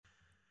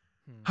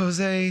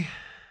Jose,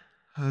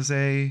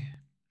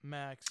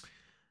 Max.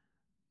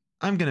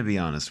 I'm going to be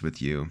honest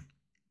with you.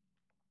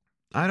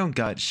 I don't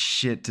got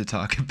shit to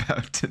talk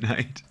about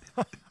tonight.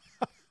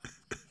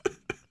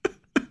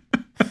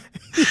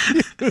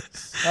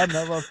 Son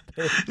of a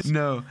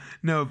bitch.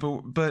 No,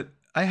 but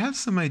I have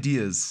some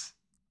ideas.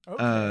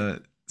 Okay.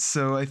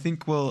 So I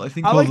think we'll like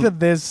that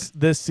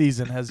this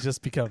season has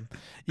just become,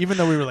 even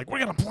though we were like,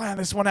 we're going to plan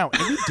this one out.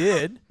 And we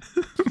did.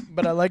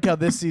 But I like how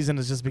this season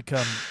has just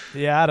become,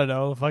 I don't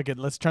know. Fuck it.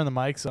 Let's turn the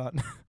mics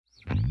on.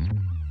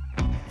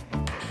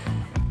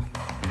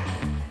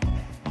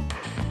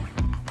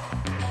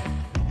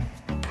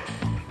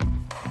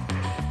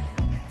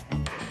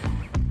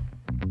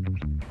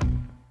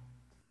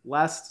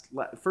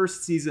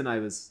 First season I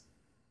was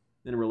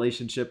in a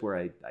relationship where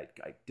I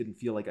didn't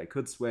feel like I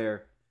could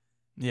swear.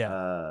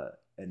 Yeah.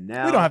 And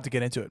now we don't have to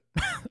get into it.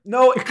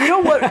 No, you know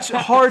what?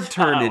 Hard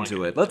turn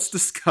into it. Let's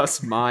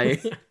discuss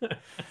my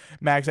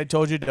Max, I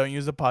told you don't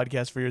use the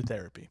podcast for your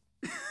therapy.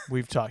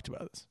 We've talked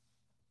about this.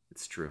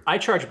 It's true. I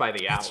charge by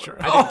the hour. True.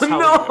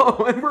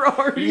 And we're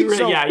already you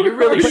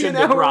really shouldn't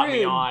have brought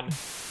me on.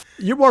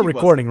 You were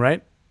recording,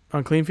 right?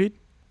 On Clean Feed?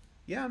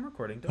 Yeah, I'm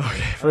recording.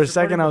 Okay. For a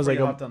second I was like,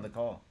 hopped on the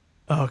call.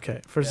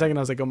 Okay. For a second, I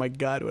was like, oh my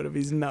God, what if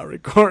he's not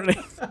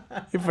recording?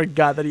 He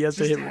forgot that he has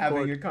to hit record.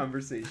 Having a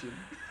conversation.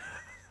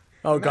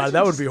 Oh God,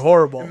 that would be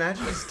horrible.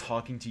 Imagine just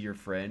talking to your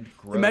friend.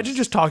 Gross. Imagine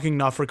just talking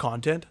not for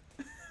content.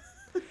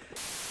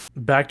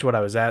 Back to what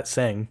I was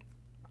saying.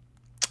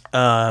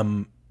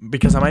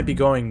 Because I might be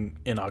going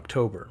in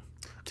October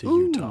to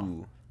Utah.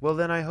 Well,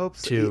 then I hope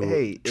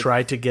to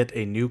try to get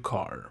a new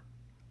car.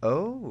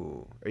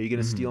 Oh, are you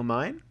going to steal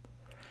mine?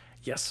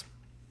 Yes.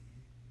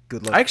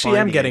 Good luck. I actually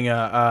am getting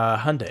a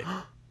Hyundai.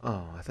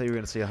 Oh, I thought you were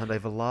going to say a Hyundai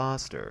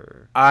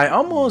Veloster. I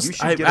almost you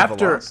should get a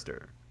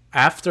Veloster.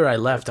 After I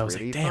left, I was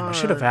like, damn, I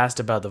should have asked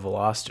about the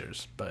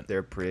Velosters, but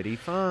they're pretty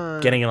fun.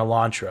 Getting an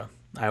Elantra.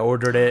 I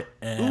ordered it,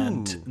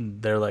 and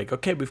they're like,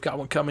 okay, we've got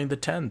one coming the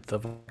 10th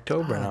of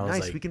October. And I was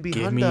like, we can be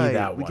give Hyundai. me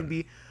that one. We can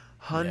be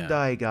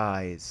Hyundai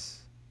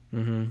guys.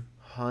 Mm-hmm.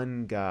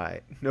 Hun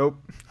guy. Nope.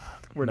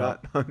 We're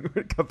not hung.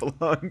 We're a couple of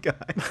hung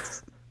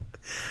guys.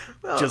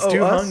 Well, just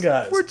two hung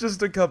guys. We're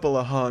just a couple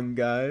of hung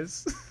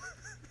guys.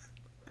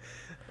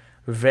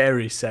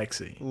 Very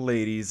sexy.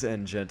 Ladies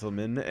and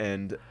gentlemen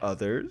and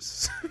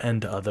others.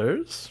 And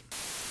others.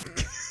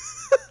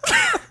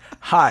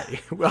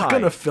 Hi.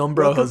 Welcome to Film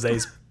Bro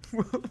Jose's.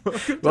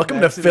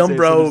 Welcome to Film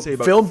Bro.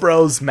 Film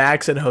Bros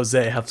Max and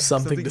Jose have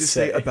something to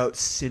say about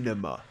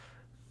cinema.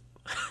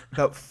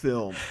 About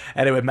film.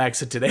 Anyway, Max,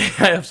 so today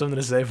I have something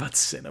to say about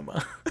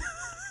cinema.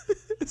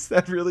 Is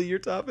that really your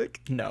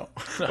topic? No.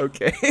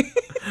 Okay.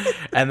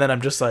 And then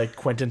I'm just like,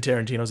 Quentin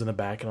Tarantino's in the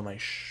back, and I'm like,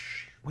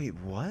 shh. Wait,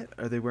 what?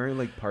 Are they wearing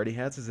like party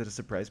hats? Is it a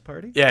surprise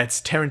party? Yeah, it's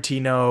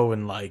Tarantino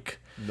and like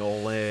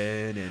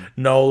Nolan and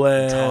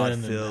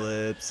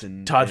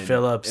Todd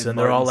Phillips and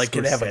they're all like,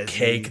 they have a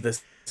cake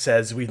that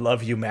says "We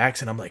love you,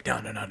 Max," and I'm like, no,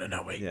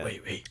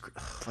 wait.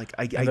 Like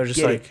I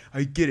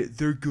get it.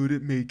 They're good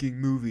at making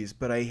movies,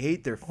 but I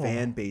hate their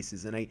fan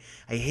bases, and I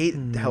hate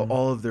how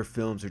all of their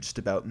films are just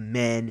about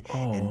men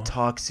and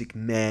toxic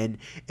men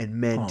and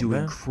men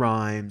doing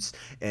crimes,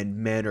 and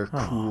men are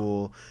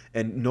cool.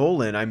 And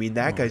Nolan, I mean,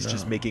 that guy's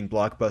just making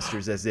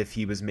blockbusters as if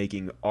he was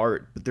making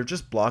art, but they're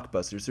just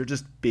blockbusters. They're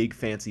just big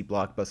fancy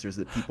blockbusters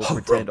that people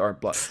pretend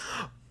aren't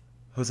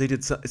Jose,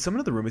 did someone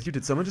in the room with you?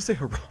 Did someone just say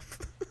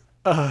harumph?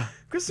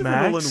 Christopher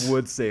Nolan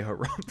would say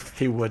harumph.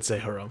 He would say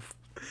harumph.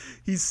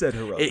 He said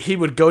harumph. He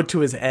would go to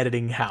his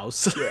editing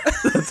house. Yeah.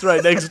 That's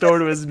right next door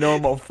to his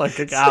normal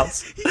fucking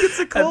house. He gets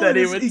a call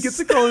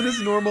in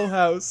his normal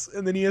house,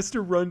 and then he has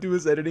to run to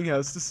his editing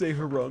house to say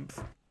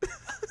harumph.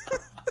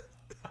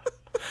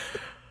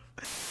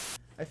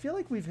 I feel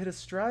like we've hit a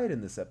stride in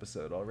this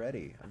episode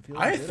already.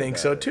 I think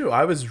so too.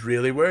 I was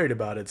really worried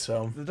about it.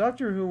 So the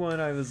Doctor Who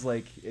one, I was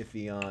like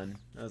iffy on.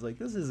 I was like,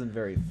 this isn't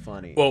very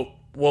funny. Well,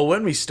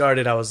 when we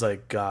started, I was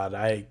like, God,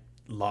 I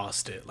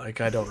lost it. Like,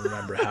 I don't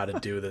remember how to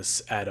do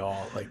this at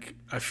all. Like,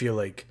 I feel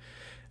like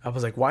I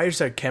was like, why is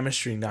our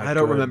chemistry not? I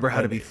don't remember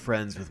how to be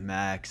friends with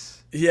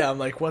Max. Yeah, I'm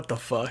like, what the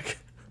fuck?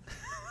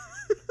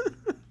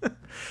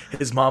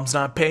 His mom's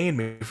not paying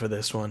me for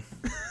this one.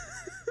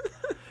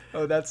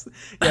 Oh, if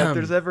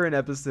there's ever an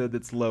episode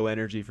that's low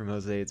energy from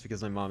Jose, it's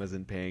because my mom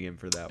isn't paying him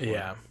for that one.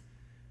 Yeah.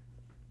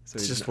 So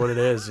it's just what it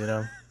is, you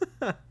know?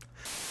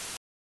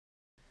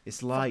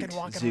 It's light,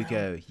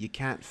 Zuko. You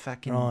can't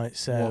fucking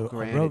walk around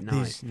I wrote at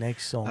night. This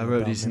next song. I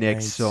wrote this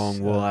next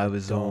song while I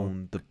was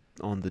on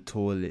the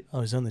toilet. I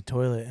was on the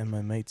toilet, and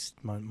my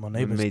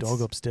neighbor's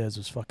dog upstairs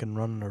was fucking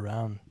running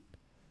around.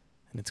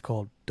 And it's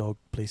called Dog,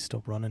 Please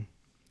Stop Running.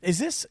 Is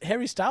this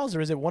Harry Styles,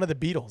 or is it one of the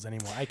Beatles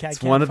anymore?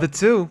 It's one of the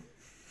two.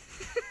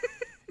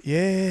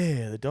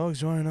 Yeah, the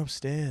dog's running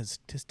upstairs.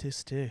 Tisk,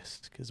 tisk,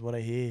 tisk. Because what I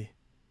hear,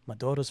 my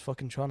daughter's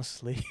fucking trying to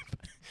sleep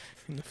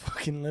in the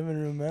fucking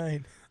living room,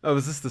 man. Oh,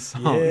 is this the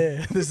song?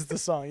 Yeah, this is the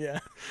song, yeah.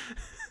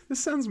 This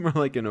sounds more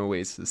like an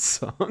Oasis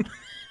song.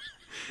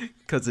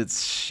 Because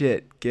it's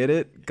shit. Get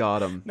it?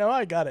 Got him. No,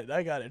 I got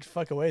it.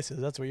 Fuck Oasis.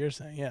 That's what you're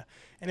saying. Yeah.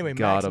 Anyway,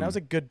 Got Max, 'em. now's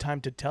a good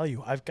time to tell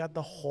you. I've got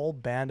the whole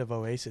band of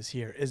Oasis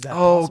here. Is that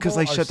Oh, possible? 'cause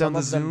I Are shut down some the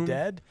of them Zoom?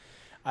 dead?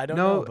 I don't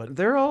No, know, but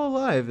they're all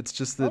alive. It's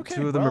just that Okay,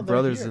 two of them well, are they're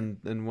brothers here.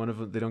 and one of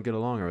them, they don't get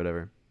along or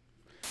whatever.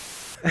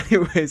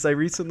 Anyways, I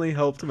recently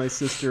helped my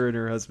sister and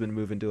her husband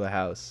move into a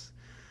house.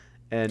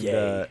 And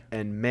Yay.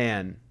 and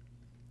man,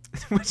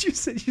 what you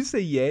said? You say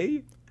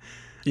yay?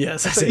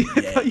 yes, I I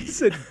thought you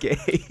said gay.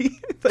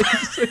 I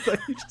thought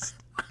you just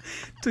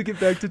took it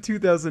back to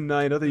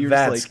 2009. I thought you were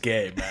That's just like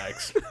gay,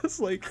 Max. I was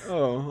like,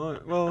 oh,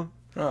 well,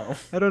 Oh,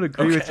 I don't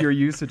agree with Okay. your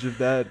usage of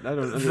that. I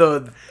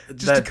don't.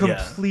 Just a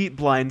complete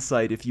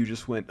blindside if you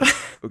just went,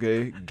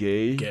 okay,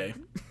 gay. Gay.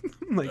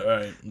 I'm like, All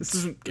right, this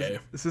isn't gay.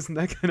 This isn't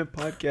that kind of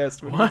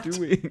podcast. What What? are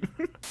you doing?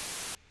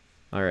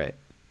 All right,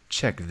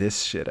 check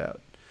this shit out.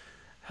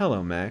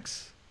 Hello,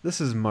 Max. This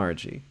is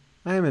Margie.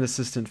 I am an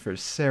assistant for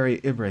Sari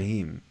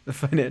Ibrahim, a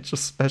financial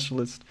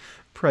specialist,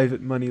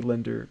 private money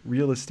lender,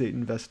 real estate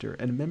investor,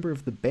 and a member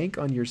of the Bank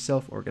on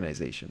Yourself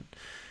organization.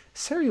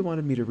 Sari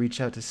wanted me to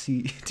reach out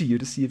to you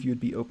to see if you would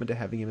be open to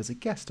having him as a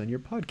guest on your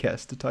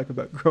podcast to talk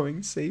about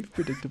growing safe,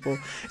 predictable,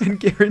 and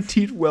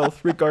guaranteed wealth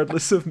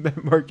regardless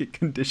of market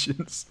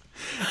conditions.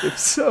 If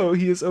so,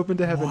 he is open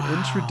to have an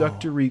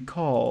introductory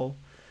call,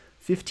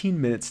 15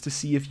 minutes, to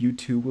see if you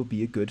two will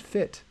be a good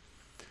fit.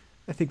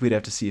 I think we'd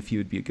have to see if he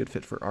would be a good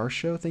fit for our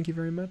show. Thank you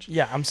very much.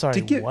 Yeah, I'm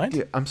sorry. What?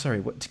 Yeah, I'm sorry.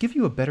 What? To give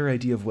you a better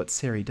idea of what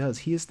Sari does,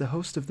 he is the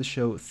host of the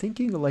show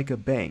Thinking Like a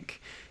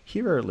Bank.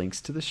 Here are links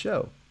to the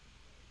show.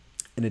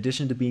 In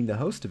addition to being the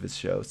host of his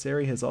show,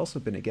 Sari has also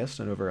been a guest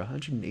on over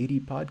 180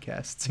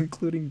 podcasts,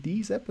 including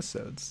these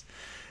episodes.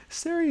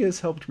 Sari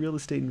has helped real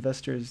estate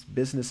investors,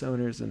 business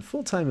owners, and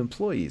full-time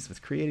employees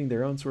with creating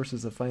their own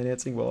sources of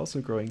financing while also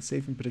growing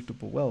safe and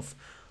predictable wealth,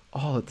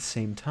 all at the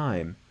same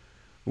time,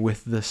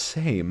 with the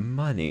same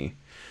money.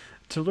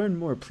 To learn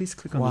more, please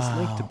click on this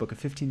link to book a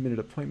 15-minute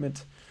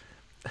appointment.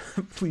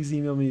 Please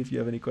email me if you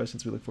have any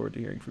questions. We look forward to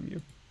hearing from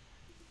you.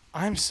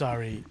 I'm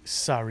sorry,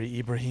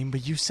 Ibrahim,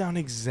 but you sound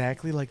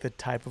exactly like the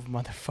type of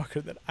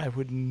motherfucker that I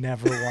would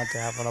never want to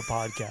have on a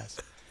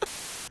podcast.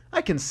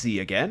 I can see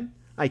again.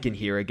 I can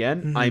hear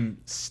again. Mhm. I'm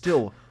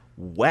still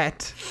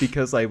wet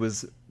because I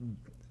was...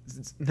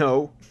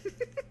 No.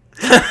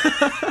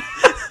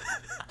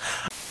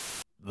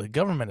 The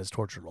government has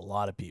tortured a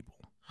lot of people.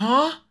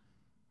 Huh?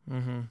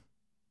 Mm-hmm.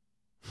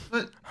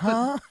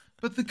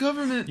 But the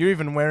government... You're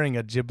even wearing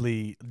a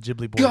Ghibli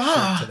boy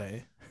Gah! shirt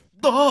today.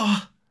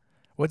 Oh!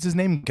 What's his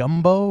name?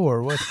 Gumbo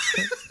or what?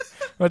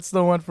 What's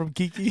the one from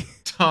Kiki?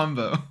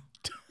 Tombo.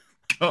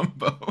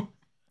 Gumbo.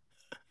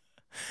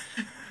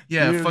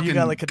 Yeah, You fucking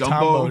got like a gumbo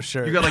Tombo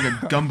shirt. You got like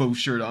a gumbo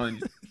shirt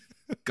on.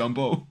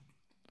 Gumbo.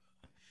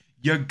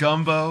 You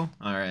gumbo.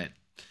 All right.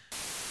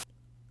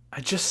 I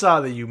just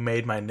saw that you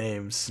made my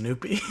name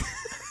Snoopy.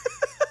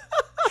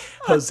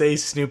 Jose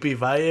Snoopy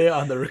Valle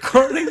on the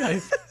recording.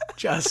 I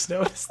just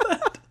noticed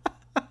that.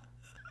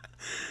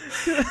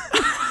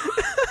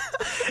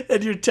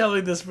 And you're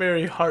telling this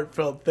very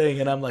heartfelt thing,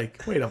 and I'm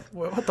like, wait,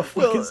 what the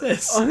fuck is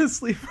this?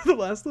 Honestly, for the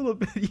last little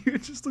bit,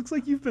 it just looks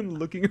like you've been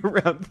looking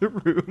around the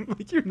room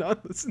like you're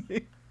not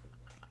listening.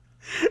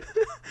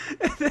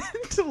 And then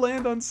to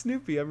land on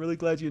Snoopy, I'm really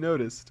glad you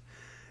noticed.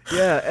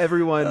 Yeah,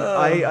 everyone,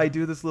 I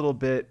do this little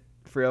bit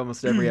for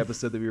almost every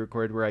episode that we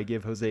record where I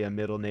give Jose a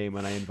middle name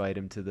when I invite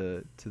him to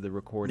the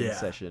recording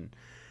session.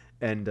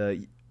 And a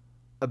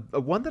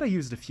one that I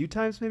used a few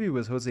times maybe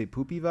was Jose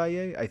Poopy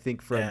Valle, I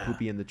think from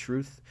Poopy and the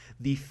Truth.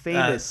 The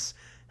famous,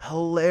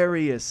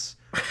 hilarious,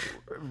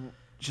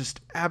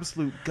 just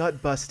absolute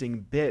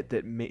gut-busting bit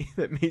that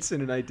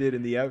Mason and I did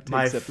in the outtakes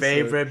My episode.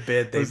 favorite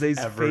bit they've Jose's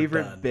ever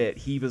favorite done. bit.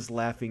 He was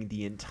laughing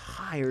the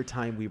entire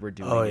time we were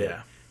doing Oh, it.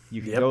 yeah.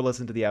 You can go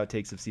listen to the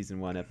outtakes of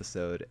season 1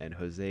 episode, and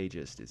Jose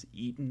just is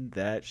eating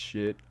that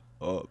shit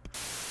up.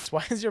 So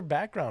why is your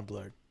background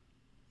blurred?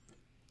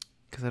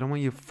 Because I don't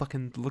want you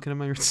fucking looking at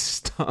my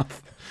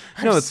stuff.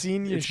 I've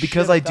seen your it's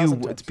because shit I 1,000 do.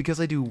 times. It's because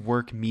I do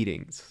work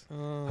meetings,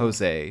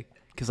 Jose.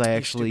 Because I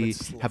actually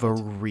stupid have a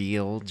slut.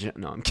 real job.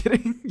 No, I'm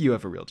kidding. You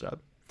have a real job.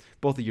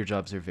 Both of your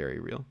jobs are very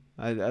real.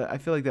 I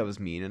feel like that was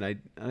mean, and I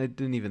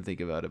didn't even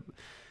think about it.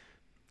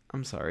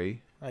 I'm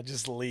sorry. I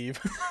just leave.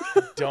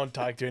 Don't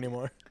talk to you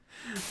anymore.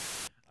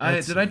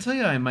 Did I tell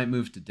you I might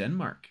move to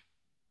Denmark?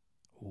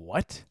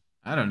 What?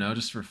 I don't know,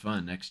 just for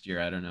fun next year.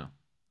 I don't know.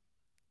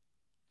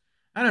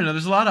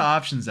 There's a lot of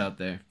options out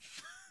there.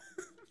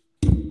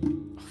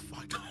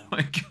 Fuck. Oh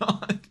my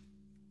god.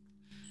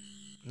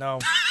 No.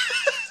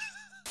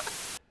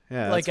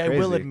 Yeah, Like, that's I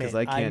will crazy, admit, 'cause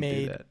I can't do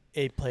made that.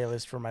 a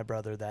playlist for my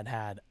brother that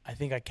had, I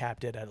think I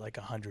capped it at like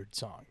 100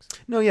 songs.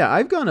 No, yeah,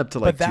 I've gone up to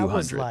like But that 200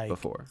 was like,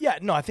 before. yeah,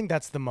 no, I think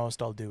that's the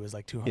most I'll do is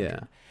like 200. Yeah.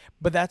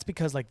 But that's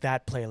because like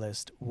that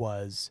playlist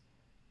was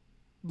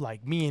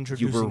like me You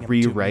introducing were him to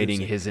rewriting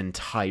music. his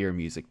entire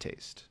music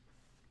taste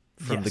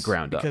from the Yes,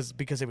 ground up.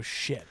 because it was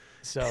shit.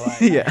 So I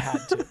Yeah.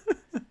 had to.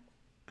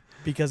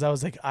 Because I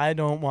was like, I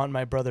don't want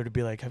my brother to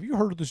be like, have you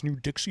heard of this new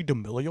Dixie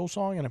D'Amelio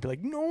song? And I'd be like,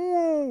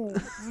 no.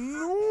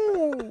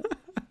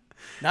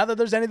 Not that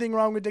there's anything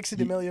wrong with Dixie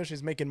D'Amelio.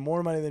 She's making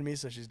more money than me,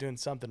 so she's doing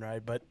something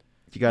right. But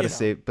you gotta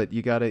save. But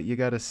you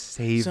gotta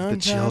save the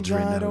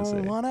children. I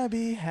don't wanna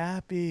be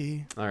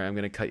happy. All right, I'm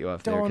gonna cut you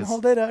off there. Don't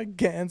hold it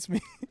against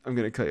me. I'm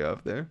gonna cut you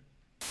off there.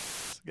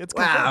 It's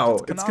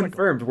it's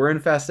confirmed. We're in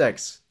Fast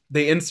X.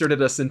 They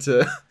inserted us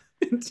into.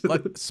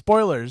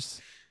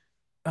 Spoilers.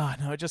 Oh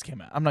no, it just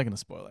came out. I'm not gonna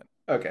spoil it.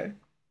 Okay.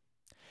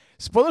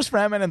 Spoilers for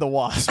Ant-Man and the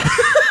Wasp.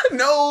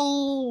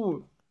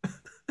 No.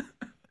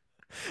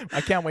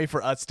 I can't wait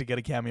for us to get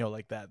a cameo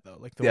like that though.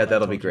 Like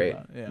that'll be great.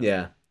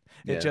 Yeah.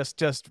 It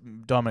just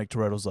Dominic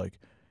Toretto's like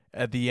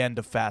at the end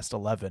of Fast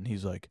 11.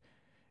 He's like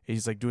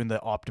doing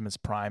the Optimus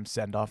Prime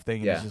send off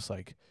thing. And he's just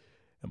like,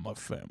 and my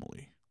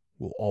family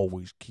will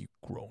always keep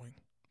growing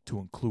to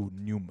include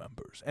new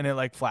members. And it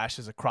like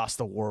flashes across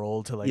the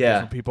world to like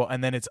different people,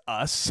 and then it's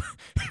us.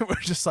 We're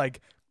just like.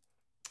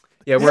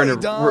 Yeah,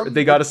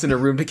 they got us in a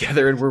room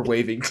together, and we're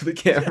waving to the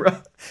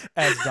camera.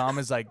 As Dom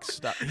is like,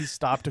 he's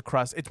stopped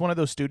across. It's one of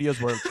those studios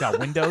where it's got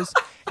windows,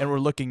 and we're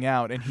looking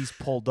out, and he's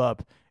pulled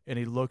up, and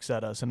he looks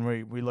at us, and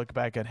we look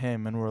back at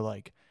him, and we're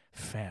like,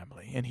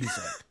 family, and he's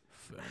like,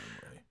 family.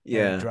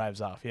 Yeah, and he drives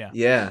off. Yeah,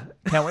 yeah.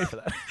 Can't wait for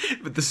that.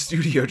 But the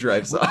studio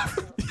drives off.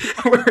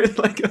 We're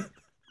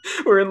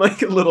in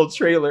like a little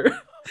trailer.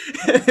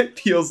 It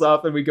peels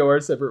off and we go our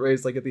separate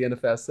ways, like at the end of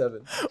Fast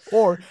 7.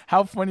 Or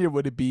how funnier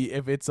would it be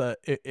if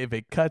if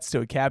it cuts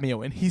to a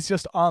cameo and he's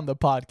just on the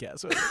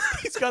podcast?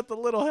 He's got the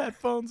little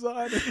headphones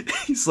on.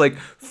 He's like,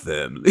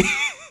 family.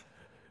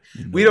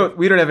 We don't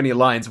have any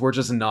lines. We're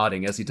just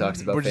nodding as he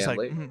talks about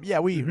family.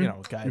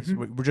 Like, guys,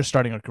 we're just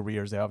starting our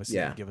careers. They obviously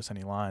didn't give us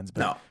any lines,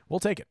 but we'll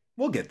take it.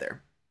 We'll get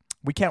there.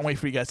 We can't wait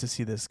for you guys to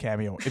see this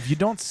cameo. If you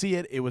don't see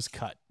it, it was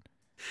cut.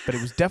 But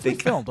it was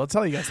definitely filmed. I'll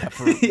tell you guys that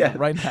for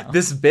right now.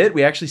 This bit,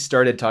 we actually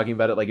started talking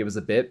about it like it was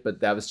a bit, but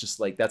that was just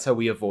like, that's how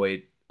we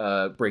avoid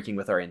breaking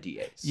with our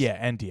NDAs.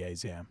 Yeah,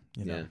 NDAs, yeah.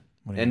 You know,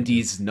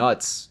 ND's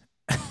nuts.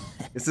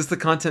 Is this the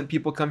content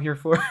people come here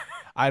for?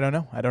 I don't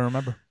know. I don't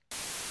remember.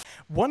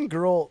 One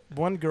girl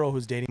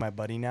who's dating my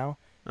buddy now,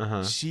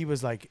 she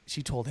was like,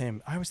 she told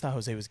him, I always thought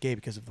Jose was gay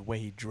because of the way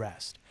he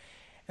dressed.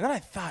 And then I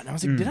thought, and I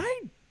was like,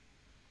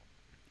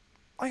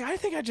 I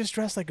think I just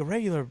dressed like a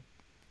regular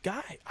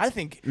guy. I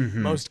think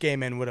most gay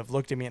men would have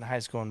looked at me in high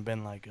school and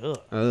been like, ugh.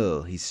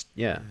 Oh,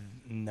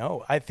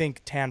 No, I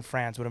think Tan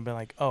France would have been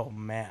like, oh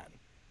man,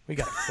 we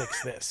gotta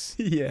fix this.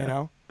 Yeah. You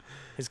know?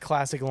 His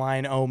classic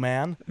line, oh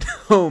man.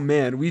 Oh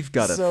man, we've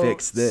gotta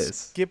fix this.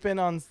 Skipping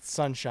on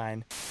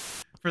Sunshine.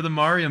 For the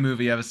Mario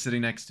movie, I was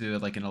sitting next to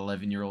like an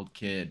 11-year-old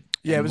kid.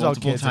 Yeah, it was all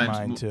kids of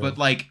mine too. But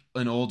like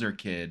an older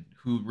kid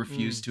who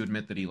refused to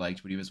admit that he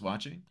liked what he was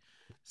watching.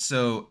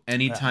 So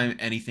anytime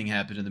anything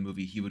happened in the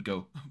movie, he would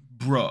go,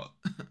 bruh.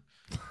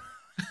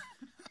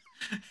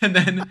 And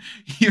then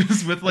he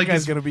was with like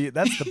that's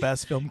the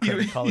best film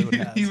credit Hollywood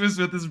has. He was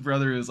with his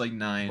brother who was like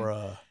 9.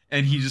 Bruh.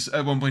 And he just,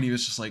 at one point he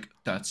was just like,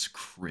 that's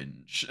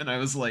cringe. And I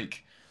was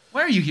like,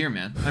 why are you here,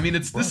 man? I mean,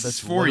 this is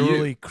for you.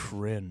 Literally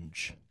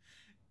cringe.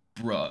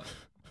 Bruh.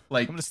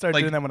 Like, I'm gonna start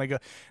doing that when I go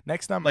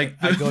next time. Like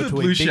I go to the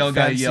blue a shell big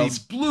guy fancy, yells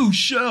blue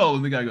shell,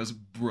 and the guy goes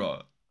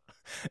bruh.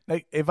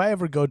 Like if I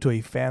ever go to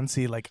a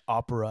fancy like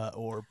opera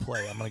or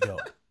play, I'm gonna go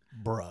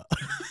bruh.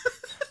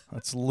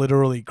 That's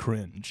literally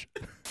cringe.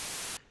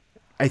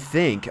 I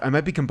think I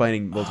might be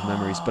combining multiple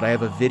memories, but I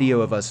have a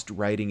video of us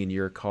riding in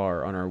your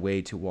car on our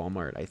way to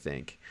Walmart, I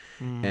think,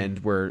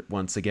 and we're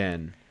once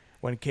again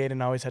when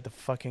Caden always had to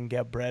fucking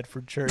get bread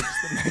for church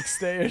the next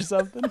day or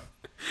something.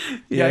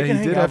 Yeah, I can he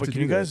hang did out, have but to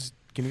can do you guys?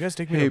 Can you guys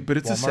take me? Hey, to but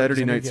it's Walmart a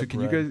Saturday night, so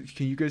can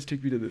you guys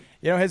take me to the?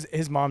 You know,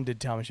 his mom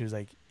did tell me, she was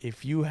like,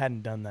 if you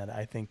hadn't done that,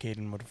 I think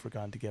Caden would have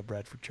forgotten to get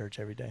bread for church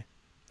every day,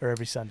 or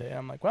every Sunday. And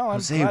I'm like, well, I'm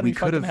glad we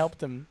fucking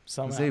helped him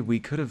somehow. Jose, we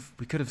could have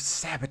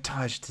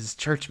sabotaged his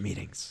church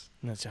meetings.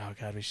 That's oh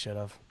god, we should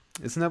have.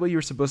 Isn't that what you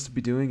were supposed to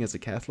be doing as a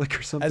Catholic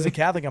or something? As a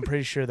Catholic, I'm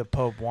pretty sure the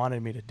Pope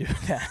wanted me to do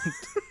that.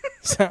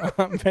 So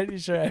I'm pretty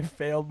sure I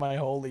failed my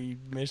holy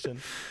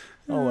mission.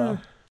 Oh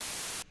well.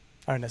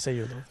 All right, now say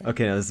your little thing.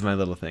 Okay, now this is my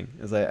little thing.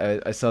 As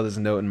I saw this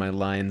note in my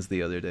lines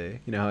the other day.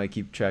 You know how I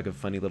keep track of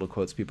funny little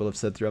quotes people have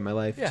said throughout my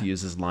life to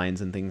use as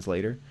lines and things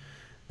later?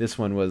 This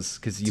one was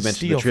because you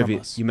mentioned the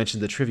trivia. You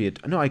mentioned the trivia.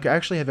 No, I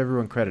actually have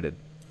everyone credited.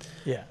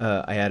 Yeah.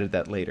 I added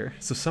that later.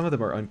 So some of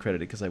them are uncredited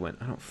because I went,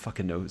 I don't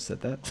fucking know who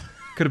said that.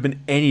 Could have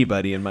been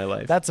anybody in my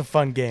life. That's a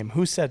fun game.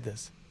 Who said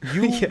this?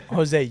 You,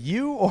 Jose,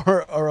 you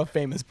or a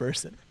famous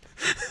person?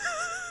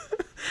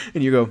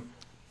 And you go,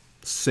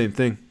 same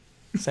thing.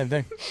 Same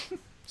thing.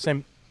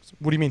 Same.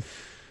 What do you mean?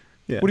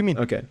 Yeah. What do you mean?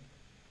 Okay.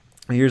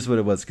 Here's what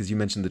it was, because you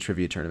mentioned the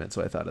trivia tournament,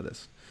 so I thought of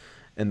this.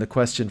 And the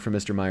question from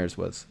Mr. Myers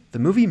was, the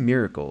movie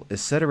Miracle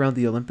is set around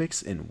the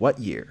Olympics in what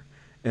year?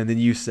 And then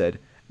you said,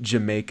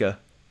 Jamaica.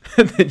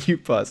 And then you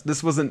paused.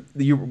 This wasn't,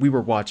 we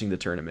were watching the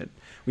tournament.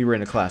 We were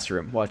in a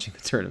classroom watching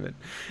the tournament.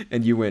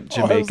 And you went,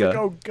 Jamaica. I was like,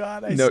 oh,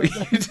 God, I no, said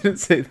that. you didn't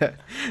say that.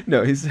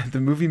 No, he said, the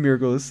movie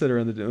Miracle is set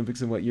around the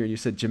Olympics in what year? And you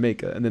said,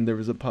 Jamaica. And then there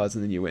was a pause,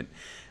 and then you went,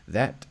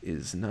 that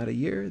is not a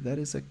year, that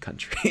is a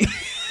country.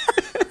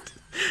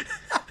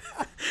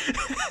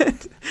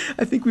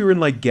 think we were in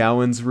like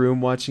Gowan's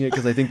room watching it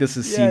because I think this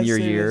is senior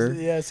year.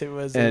 Yes, it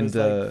was. And, it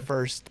was like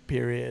first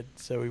period,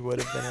 so we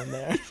would have been in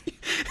there.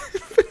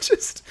 But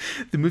just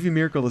the movie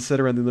Miracle is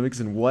set around the Olympics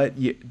in what?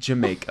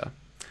 Jamaica.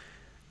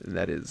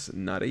 That is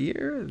not a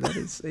year. That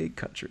is a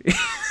country.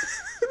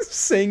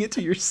 Saying it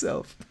to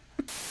yourself.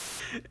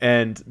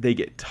 And they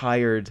get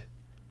tired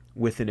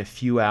within a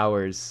few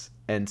hours.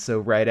 And so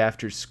right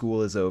after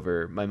school is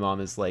over, my mom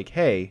is like,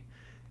 hey,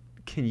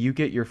 can you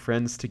get your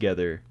friends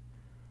together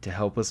to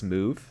help us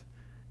move?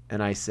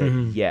 And I said,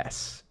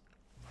 yes.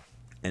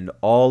 And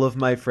all of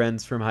my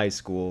friends from high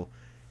school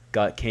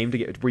came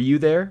together. Were you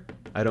there?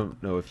 I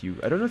don't know if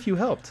you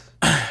helped.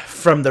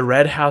 From the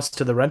red house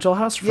to the rental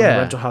house? From the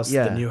rental house to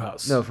the new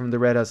house? No, from the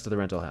red house to the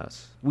rental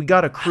house. We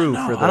got a crew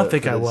for the I don't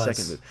think I was.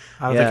 second movie.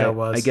 I don't think I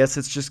was. I guess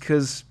it's just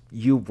because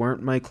you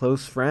weren't my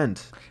close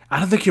friend. I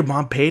don't think your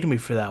mom paid me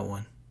for that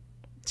one.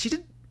 She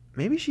did.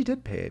 Maybe she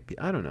did pay.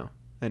 I don't know.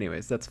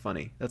 Anyways, that's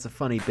funny. That's a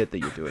funny bit that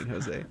you're doing,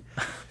 Jose.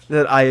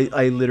 That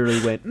I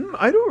literally went,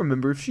 I don't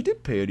remember if she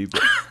did pay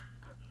anybody.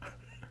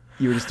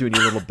 You were just doing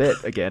your little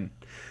bit again.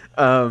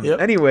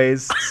 Yep.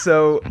 Anyways,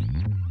 so